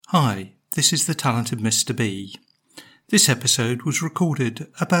Hi, this is the talented Mr. B. This episode was recorded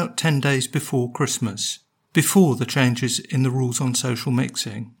about 10 days before Christmas, before the changes in the rules on social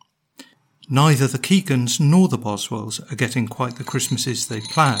mixing. Neither the Keegans nor the Boswells are getting quite the Christmases they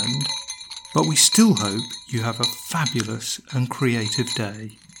planned, but we still hope you have a fabulous and creative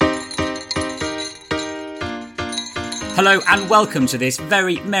day. Hello and welcome to this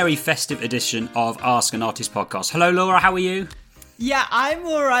very merry festive edition of Ask an Artist podcast. Hello Laura, how are you? Yeah, I'm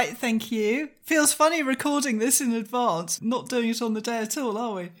all right, thank you. Feels funny recording this in advance. Not doing it on the day at all,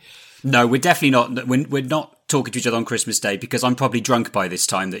 are we? No, we're definitely not. We're not talking to each other on Christmas Day because I'm probably drunk by this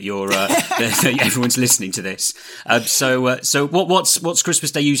time that you're that everyone's listening to this. So what's Christmas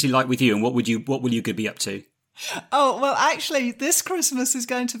Day usually like with you, and what will you be up to? Oh, well, actually, this Christmas is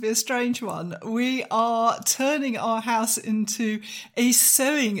going to be a strange one. We are turning our house into a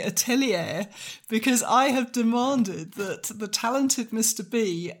sewing atelier because I have demanded that the talented Mr.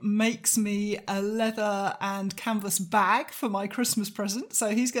 B makes me a leather and canvas bag for my Christmas present. So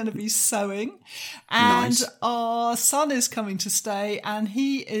he's going to be sewing. And nice. Our son is coming to stay, and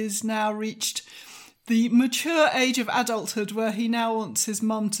he is now reached the mature age of adulthood where he now wants his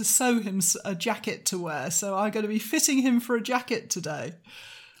mum to sew him a jacket to wear. So I'm going to be fitting him for a jacket today.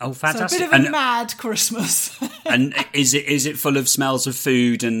 Oh, fantastic. So a bit of a mad Christmas. And is it full of smells of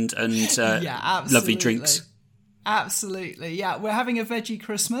food and yeah, lovely drinks? Absolutely. Yeah, we're having a veggie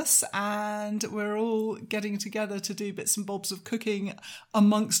Christmas and we're all getting together to do bits and bobs of cooking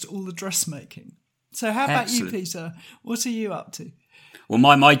amongst all the dressmaking. So how about you, Peter? What are you up to?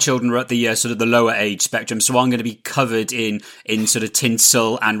 Well, my children are at the sort of the lower age spectrum, so I'm going to be covered in sort of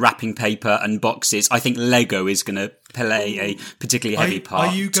tinsel and wrapping paper and boxes. I think Lego is going to play a particularly heavy part.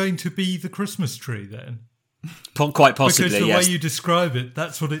 Are you going to be the Christmas tree then? Quite possibly, because the yes. way you describe it,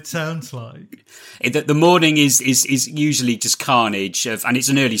 that's what it sounds like. The morning is usually just carnage, and it's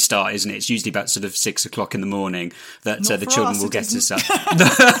an early start, isn't it? It's usually about sort of 6 o'clock in the morning that the children will get us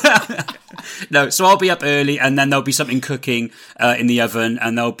up. No, so I'll be up early, and then there'll be something cooking in the oven,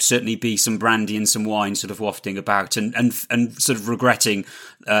 and there'll certainly be some brandy and some wine sort of wafting about, and sort of regretting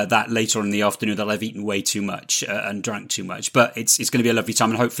that later on in the afternoon that I've eaten way too much and drank too much. But it's going to be a lovely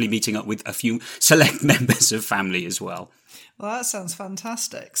time, and hopefully meeting up with a few select members of family as well. Well, that sounds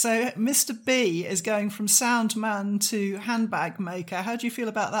fantastic. So Mr. B is going from sound man to handbag maker. How do you feel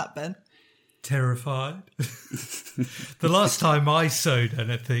about that, Ben? Terrified. The last time I sewed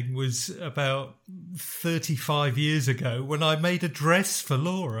anything was about 35 years ago when I made a dress for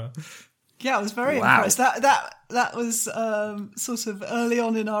Laura. Yeah, I was very impressed. That was sort of early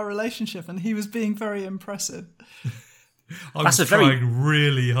on in our relationship, and he was being very impressive. I was trying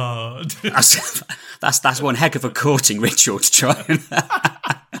really hard. That's one heck of a courting ritual to try and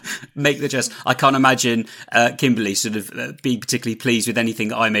make the dress. I can't imagine Kimberly sort of being particularly pleased with anything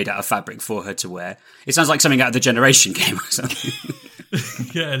that I made out of fabric for her to wear. It sounds like something out of the Generation Game or something.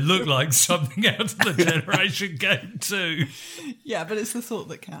 Yeah, it looked like something out of the Generation Game too. Yeah, but it's the thought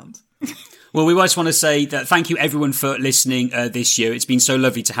that counts. Well, we just want to say that thank you everyone for listening this year. It's been so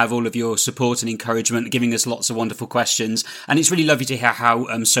lovely to have all of your support and encouragement, giving us lots of wonderful questions. And it's really lovely to hear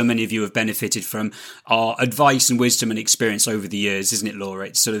how so many of you have benefited from our advice and wisdom and experience over the years, isn't it, Laura?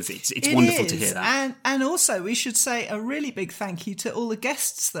 It's wonderful to hear that. And also, we should say a really big thank you to all the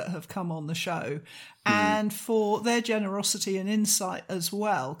guests that have come on the show and for their generosity and insight as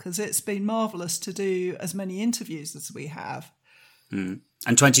well, because it's been marvellous to do as many interviews as we have.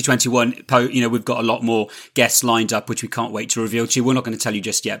 And 2021, we've got a lot more guests lined up, which we can't wait to reveal to you. We're not going to tell you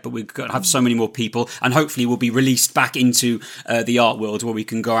just yet, but we've got to have so many more people, and hopefully we'll be released back into the art world where we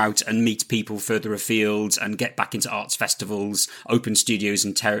can go out and meet people further afield and get back into arts festivals, open studios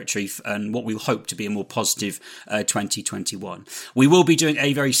and territory, and what we hope to be a more positive 2021. We will be doing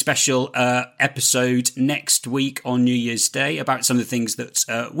a very special episode next week on New Year's Day about some of the things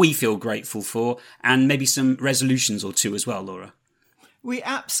that we feel grateful for, and maybe some resolutions or two as well, Laura. We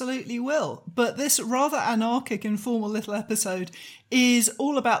absolutely will. But this rather anarchic, informal little episode is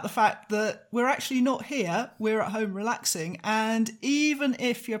all about the fact that we're actually not here. We're at home relaxing. And even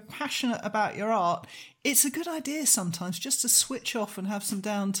if you're passionate about your art, it's a good idea sometimes just to switch off and have some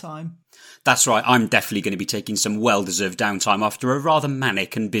downtime. That's right. I'm definitely going to be taking some well-deserved downtime after a rather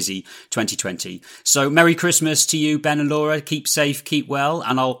manic and busy 2020. So Merry Christmas to you, Ben and Laura. Keep safe, keep well,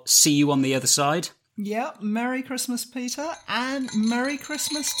 and I'll see you on the other side. Yeah, Merry Christmas, Peter, and Merry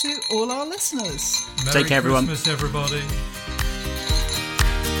Christmas to all our listeners. Take care, everyone. Merry Christmas, everybody.